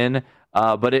 games in,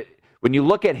 but when you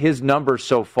look at his numbers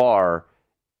so far,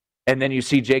 and then you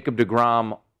see Jacob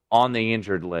deGrom on the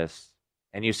injured list,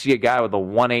 and you see a guy with a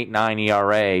 1.89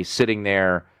 ERA sitting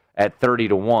there at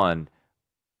 30-1,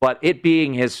 but it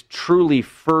being his truly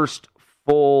first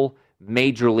full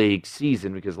major league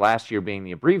season, because last year being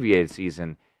the abbreviated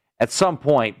season, at some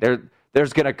point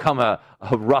there's going to come a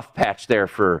rough patch there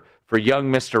for young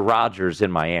Mr. Rogers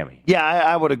in Miami. Yeah,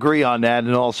 I would agree on that,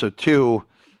 and also too,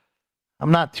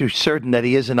 I'm not too certain that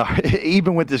he isn't,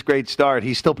 even with this great start,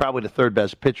 he's still probably the 3rd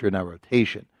best pitcher in our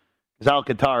rotation. Because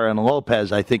Alcantara and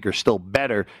Lopez, I think, are still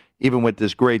better, even with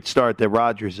this great start that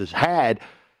Rogers has had.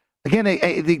 Again,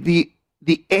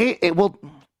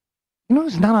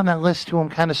 who's not on that list, who I'm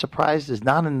kind of surprised is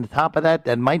not on the top of that,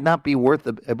 that might be worth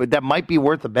a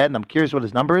bet, and I'm curious what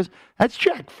his number is. That's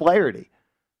Jack Flaherty,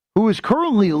 who is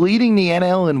currently leading the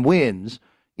NL in wins.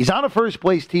 He's on a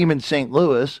first-place team in St.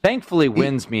 Louis. Thankfully,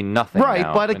 wins mean nothing. Right,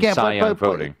 now but again,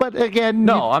 but again,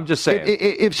 no, I'm just saying.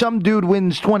 If some dude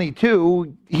wins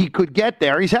 22, he could get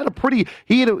there. He had a pretty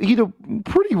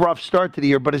rough start to the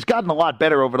year, but has gotten a lot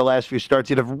better over the last few starts.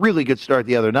 He had a really good start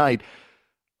the other night.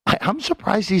 I'm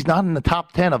surprised he's not in the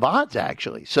top 10 of odds,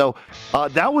 actually. So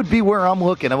that would be where I'm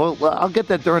looking. I'll get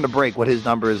that during the break, what his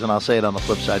number is, and I'll say it on the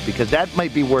flip side, because that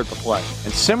might be worth a play.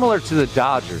 And similar to the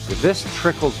Dodgers, if this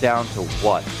trickles down to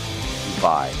what you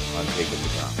buy on Jacob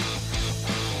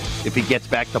deGrom? If he gets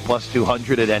back to plus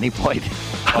 200 at any point,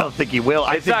 I don't think he will.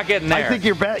 It's not getting there. I think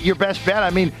your best bet, I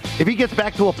mean, if he gets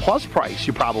back to a plus price,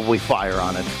 you probably fire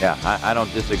on it. Yeah, I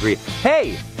don't disagree.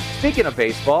 Hey, speaking of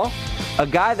baseball, a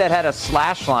guy that had a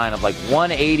slash line of like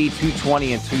 180,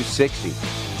 220, and 260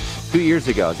 2 years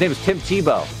ago. His name is Tim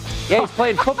Tebow. Yeah, he's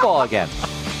playing football again.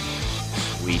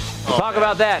 Sweet. We'll talk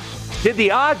about that. Did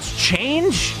the odds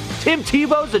change? Tim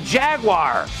Tebow's a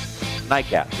Jaguar.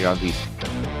 Nightcap here on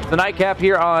VSiN. The Nightcap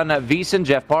here on VSiN.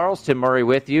 Jeff Parles, Tim Murray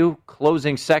with you.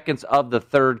 Closing seconds of the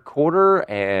third quarter,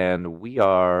 and we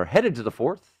are headed to the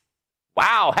fourth.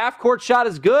 Wow, half-court shot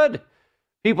is good.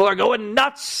 People are going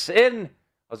nuts in, I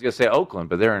was going to say Oakland,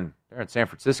 but they're in San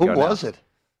Francisco now. Who was it?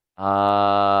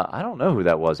 I don't know who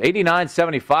that was.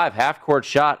 89-75, half-court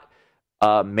shot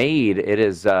made. It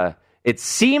is. It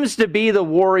seems to be the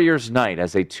Warriors' night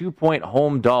as a 2-point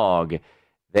home dog.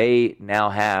 They now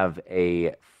have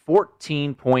a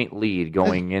 14-point lead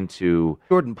going into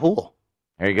Jordan Poole.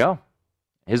 There you go.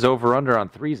 His over-under on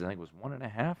threes, I think, was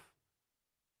 1.5.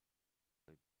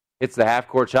 Hits the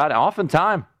half-court shot off in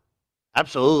time.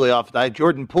 Absolutely off the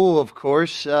Jordan Poole, of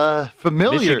course,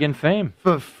 familiar. Michigan fame.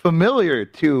 Familiar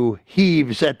to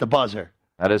heaves at the buzzer.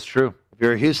 That is true. If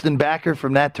you're a Houston backer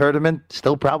from that tournament,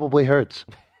 still probably hurts.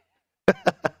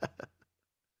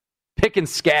 Picking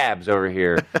scabs over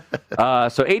here.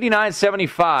 So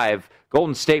 89-75,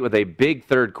 Golden State with a big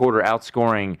third quarter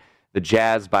outscoring the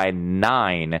Jazz by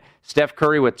 9. Steph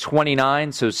Curry with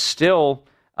 29, so still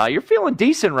you're feeling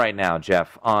decent right now,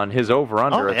 Jeff, on his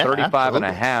over-under at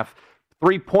 35.5.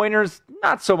 Three-pointers,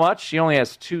 not so much. He only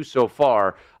has 2 so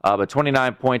far, but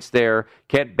 29 points there.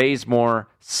 Kent Bazemore,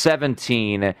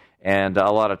 17, and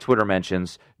a lot of Twitter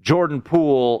mentions. Jordan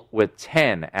Poole with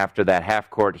 10 after that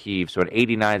half-court heave, so an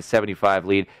 89-75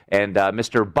 lead. And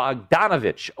Mr.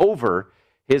 Bogdanovich over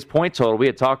his point total. We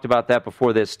had talked about that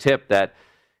before this tip, that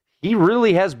he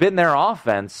really has been their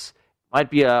offense. Might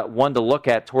be one to look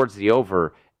at towards the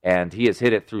over, and he has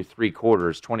hit it through 3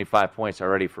 quarters. 25 points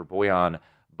already for Bojan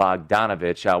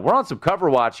Bogdanovich. We're on some cover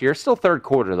watch here. Still third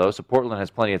quarter, though, so Portland has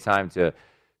plenty of time to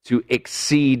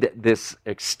extend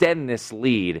this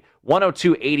lead.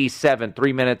 102-87,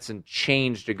 3 minutes and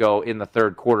change to go in the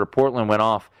third quarter. Portland went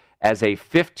off as a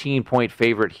 15-point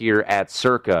favorite here at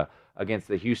Circa against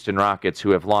the Houston Rockets,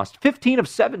 who have lost 15 of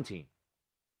 17.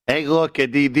 Hey, look,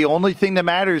 the only thing that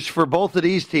matters for both of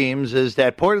these teams is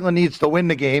that Portland needs to win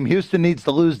the game, Houston needs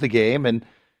to lose the game, and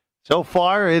so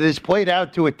far it has played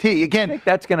out to a T. Again, I think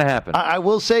that's going to happen. I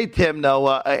will say, Tim, though,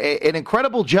 an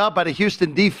incredible job by the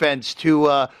Houston defense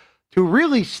to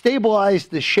really stabilize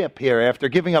the ship here after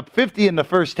giving up 50 in the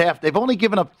first half. They've only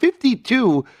given up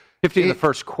 52. 50 in the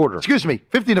first quarter. Excuse me,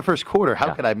 50 in the first quarter.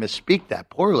 How could I misspeak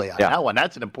that poorly on that one?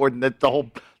 That's an important, that's the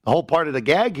whole part of the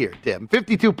gag here, Tim.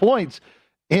 52 points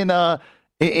in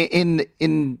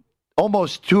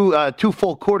almost two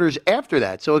full quarters after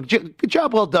that. So good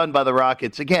job well done by the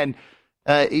Rockets. Again,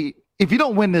 if you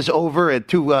don't win this over at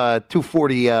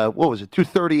 240, what was it,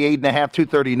 238.5,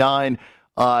 239,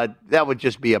 that would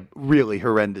just be a really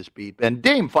horrendous beat. And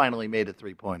Dame finally made a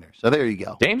three-pointer. So there you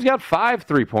go. Dame's got 5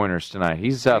 3-pointers tonight.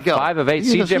 He's 5 of 8.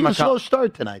 He's a slow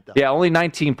start tonight, though. Yeah, only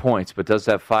 19 points, but does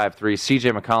have 5 threes.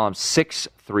 CJ McCollum, 6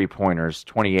 3-pointers,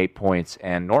 28 points.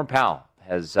 And Norm Powell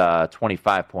has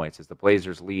 25 points as the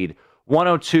Blazers lead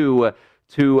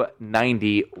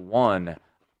 102-91.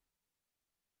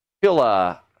 Feel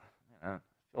a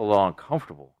little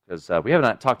uncomfortable because we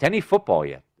haven't talked any football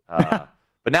yet.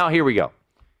 But now here we go.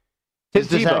 Is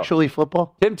this actually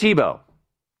football? Tim Tebow,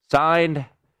 signed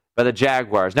by the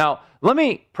Jaguars. Now, let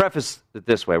me preface it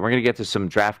this way. We're going to get to some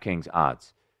DraftKings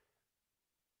odds.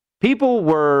 People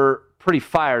were pretty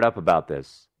fired up about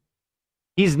this.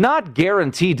 He's not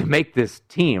guaranteed to make this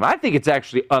team. I think it's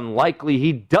actually unlikely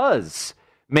he does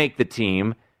make the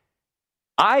team.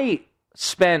 I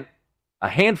spent a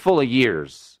handful of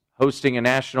years hosting a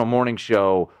national morning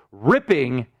show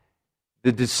ripping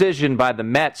the decision by the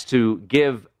Mets to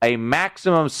give a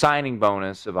maximum signing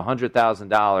bonus of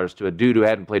 $100,000 to a dude who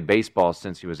hadn't played baseball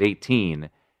since he was 18.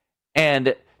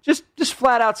 And just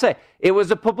flat out say, it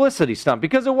was a publicity stunt,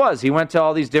 because it was. He went to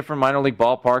all these different minor league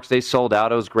ballparks. They sold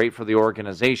out. It was great for the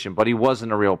organization, but he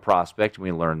wasn't a real prospect.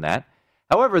 We learned that.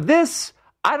 However, this,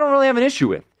 I don't really have an issue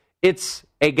with. It's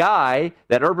a guy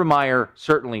that Urban Meyer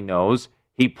certainly knows.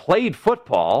 He played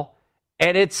football,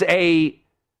 and it's a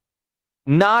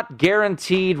not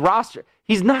guaranteed roster.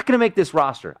 He's not going to make this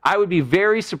roster. I would be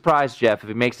very surprised, Jeff, if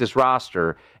he makes this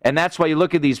roster. And that's why you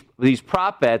look at these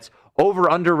prop bets,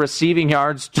 over-under receiving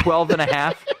yards,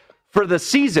 12.5 for the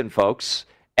season, folks.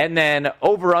 And then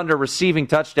over-under receiving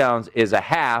touchdowns is a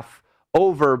half,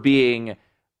 over being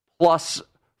plus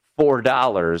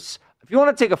 $4. If you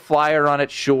want to take a flyer on it,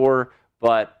 sure.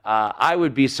 But I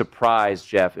would be surprised,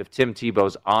 Jeff, if Tim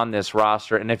Tebow's on this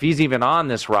roster. And if he's even on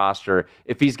this roster,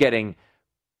 if he's getting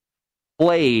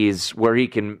plays where he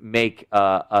can make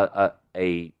a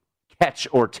catch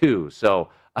or two. So,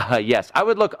 yes, I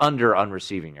would look under on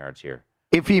receiving yards here.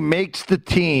 If he makes the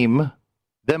team,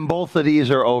 then both of these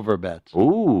are over bets.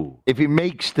 Ooh. If he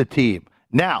makes the team.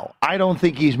 Now, I don't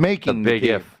think he's making the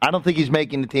team. I don't think he's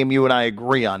making the team. You and I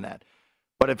agree on that.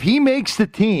 But if he makes the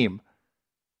team,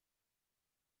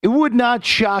 it would not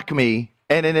shock me,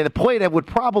 and in a play that would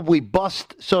probably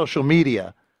bust social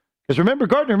media. Because remember,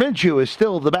 Gardner Minshew is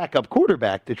still the backup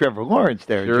quarterback to Trevor Lawrence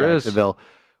there in Jacksonville.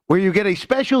 Where you get a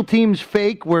special teams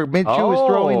fake where Minshew is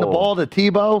throwing the ball to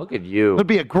Tebow. Look at you. It would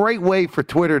be a great way for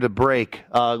Twitter to break,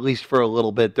 at least for a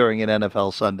little bit during an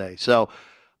NFL Sunday. So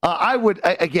I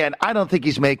don't think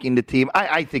he's making the team.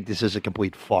 I think this is a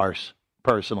complete farce,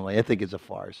 personally. I think it's a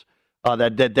farce.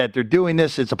 That they're doing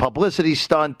this. It's a publicity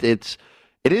stunt. It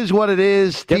is what it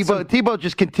is. Tebow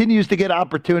just continues to get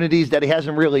opportunities that he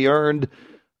hasn't really earned.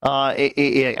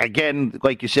 Again,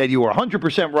 like you said, you were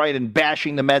 100% right in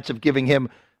bashing the Mets of giving him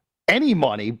any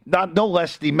money, no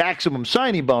less the maximum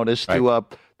signing bonus to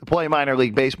play minor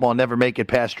league baseball and never make it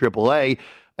past AAA.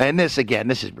 And this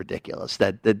is ridiculous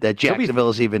that Jacksonville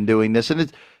is even doing this.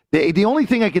 And the only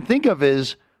thing I can think of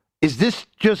is this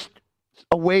just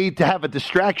a way to have a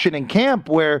distraction in camp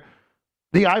where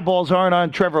the eyeballs aren't on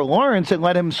Trevor Lawrence and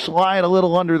let him slide a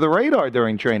little under the radar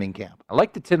during training camp. I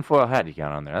like the tinfoil hat you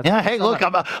got on there.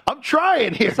 I'm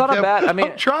trying here. It's not a bad.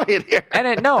 I'm trying here.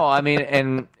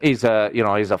 And he's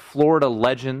a Florida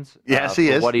legend. Yes, he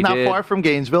is. Not far from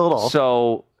Gainesville at all.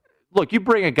 So, look, you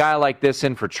bring a guy like this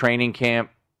in for training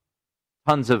camp.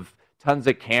 Tons of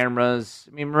cameras.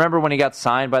 I mean, remember when he got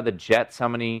signed by the Jets? How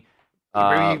many?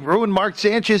 He ruined Mark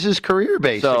Sanchez's career,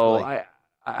 basically. So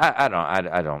I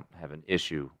don't have an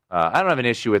issue. I don't have an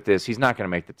issue with this. He's not going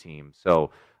to make the team.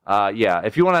 So,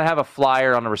 if you want to have a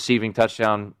flyer on a receiving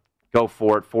touchdown, go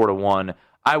for it, 4-1.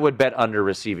 I would bet under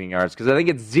receiving yards because I think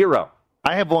it's 0.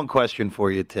 I have one question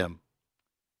for you, Tim.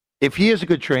 If he has a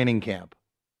good training camp,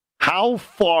 how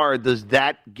far does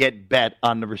that get bet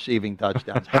on the receiving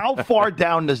touchdowns? How far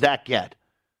down does that get?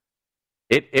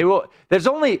 It will. There's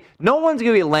only no one's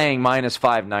going to be laying minus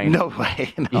 590. No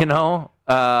way. No. You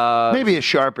know, maybe a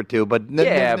sharp or two, but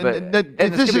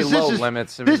this is low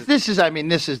limits.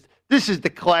 This is the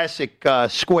classic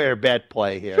square bet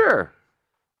play here. Sure,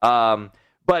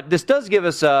 but this does give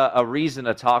us a reason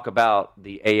to talk about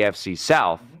the AFC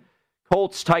South: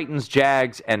 Colts, Titans,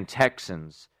 Jags, and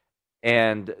Texans.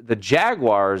 And the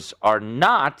Jaguars are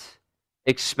not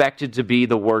expected to be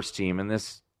the worst team in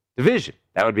this division.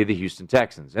 That would be the Houston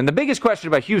Texans. And the biggest question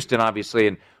about Houston, obviously,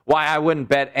 and why I wouldn't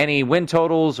bet any win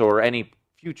totals or any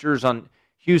futures on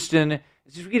Houston,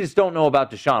 is we just don't know about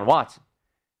Deshaun Watson.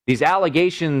 These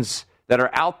allegations that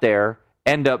are out there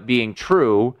end up being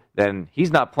true, then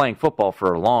he's not playing football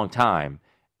for a long time.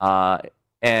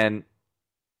 And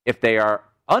if they are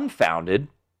unfounded,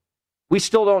 we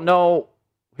still don't know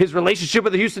his relationship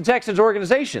with the Houston Texans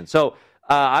organization. So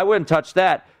I wouldn't touch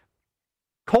that.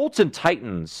 Colts and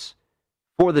Titans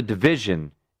for the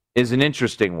division is an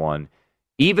interesting one.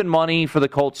 Even money for the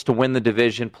Colts to win the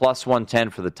division, plus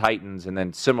 110 for the Titans, and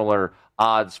then similar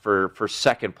odds for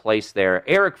second place there.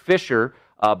 Eric Fisher,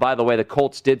 by the way, the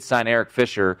Colts did sign Eric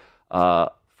Fisher,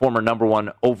 former number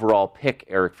 1 overall pick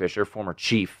Eric Fisher, former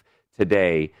Chief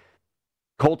today.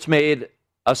 Colts made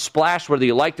a splash, whether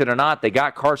you liked it or not. They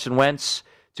got Carson Wentz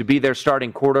to be their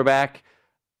starting quarterback.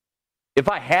 If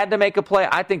I had to make a play,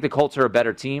 I think the Colts are a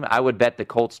better team. I would bet the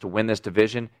Colts to win this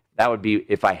division. That would be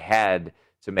if I had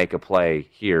to make a play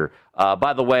here.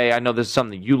 By the way, I know this is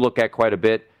something you look at quite a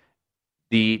bit.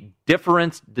 The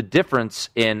difference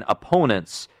in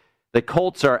opponents, the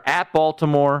Colts are at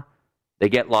Baltimore. They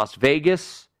get Las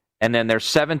Vegas. And then their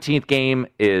 17th game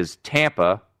is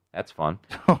Tampa. That's fun.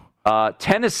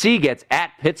 Tennessee gets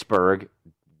at Pittsburgh,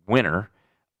 winner.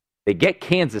 They get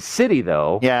Kansas City,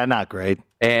 though. Yeah, not great.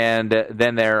 And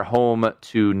then they're home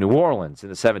to New Orleans in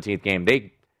the 17th game.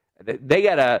 They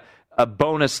got a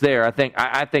bonus there. I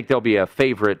think they'll be a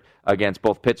favorite against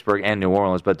both Pittsburgh and New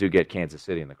Orleans, but do get Kansas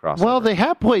City in the crossover. Well, they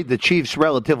have played the Chiefs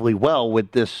relatively well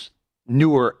with this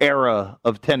newer era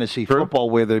of Tennessee football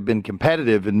where they've been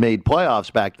competitive and made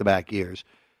playoffs back-to-back years.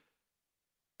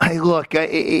 I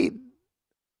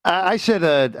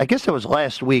said, I guess that was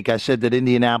last week, I said that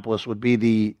Indianapolis would be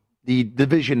the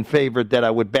division favorite that I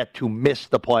would bet to miss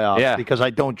the playoffs because I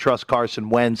don't trust Carson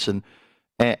Wentz and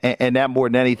that more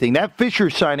than anything. That Fisher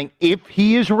signing, if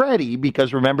he is ready,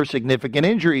 because remember, significant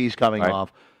injuries coming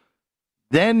off,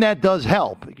 then that does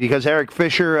help because Eric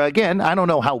Fisher, again, I don't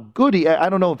know how good I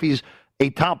don't know if he's a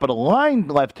top-of-the-line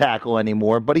left tackle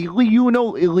anymore, but at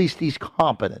least he's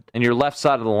competent. And your left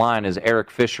side of the line is Eric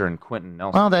Fisher and Quentin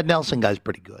Nelson. Well, that Nelson guy's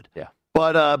pretty good. Yeah.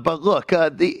 But look,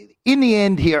 in the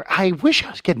end here, I wish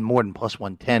I was getting more than plus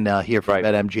 110 here for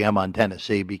BetMGM on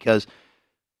Tennessee because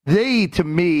to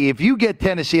me, if you get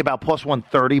Tennessee about plus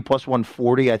 130, plus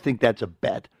 140, I think that's a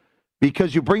bet.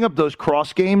 Because you bring up those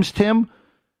cross games, Tim,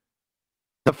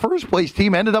 the first place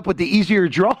team ended up with the easier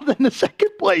draw than the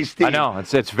second place team. I know,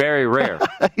 it's very rare.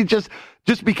 just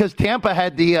because Tampa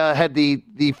had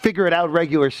the figure it out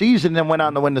regular season and went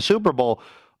on to win the Super Bowl.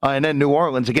 And then New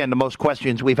Orleans, again, the most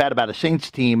questions we've had about a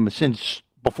Saints team since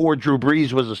before Drew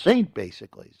Brees was a Saint,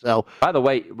 basically. So, by the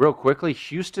way, real quickly,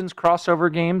 Houston's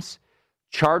crossover games,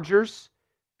 Chargers,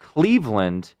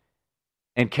 Cleveland,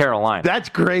 and Carolina. That's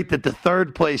great that the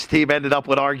third place team ended up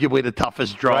with arguably the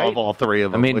toughest draw of all three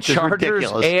of them. I mean,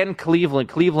 Chargers and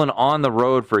Cleveland on the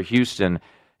road for Houston.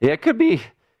 Yeah, it could be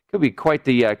quite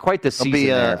the season.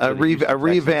 It'll be a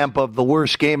revamp of the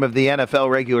worst game of the NFL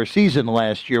regular season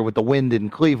last year with the wind in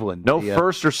Cleveland. No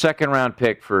first or second round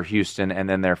pick for Houston, and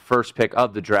then their first pick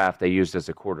of the draft they used as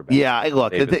a quarterback. Yeah,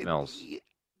 look, Mills.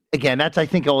 Again, that's I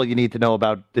think all you need to know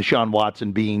about Deshaun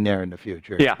Watson being there in the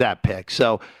future. Yeah, that pick.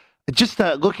 So. Just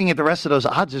looking at the rest of those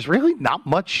odds, there's really not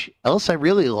much else I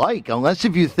really like, unless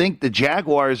if you think the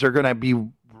Jaguars are going to be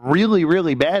really,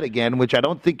 really bad again, which I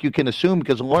don't think you can assume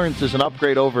because Lawrence is an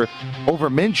upgrade over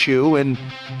Minshew, and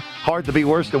hard to be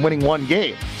worse than winning one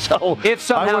game. So if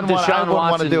somehow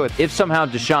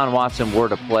Deshaun Watson were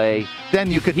to play, then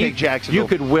you could take Jacksonville. You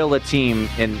could will a team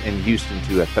in Houston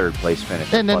to a third place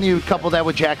finish, and then you couple that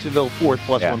with Jacksonville fourth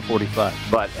plus 145.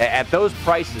 But at those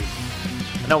prices,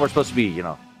 I know we're supposed to be,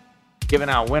 giving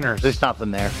out winners. There's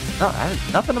nothing there. No,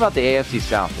 nothing about the AFC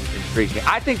South intrigues me.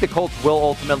 I think the Colts will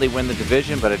ultimately win the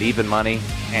division, but at even money,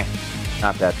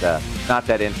 not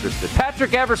that interested.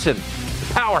 Patrick Everson,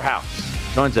 the powerhouse,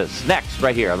 joins us next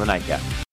right here on the Nightcap.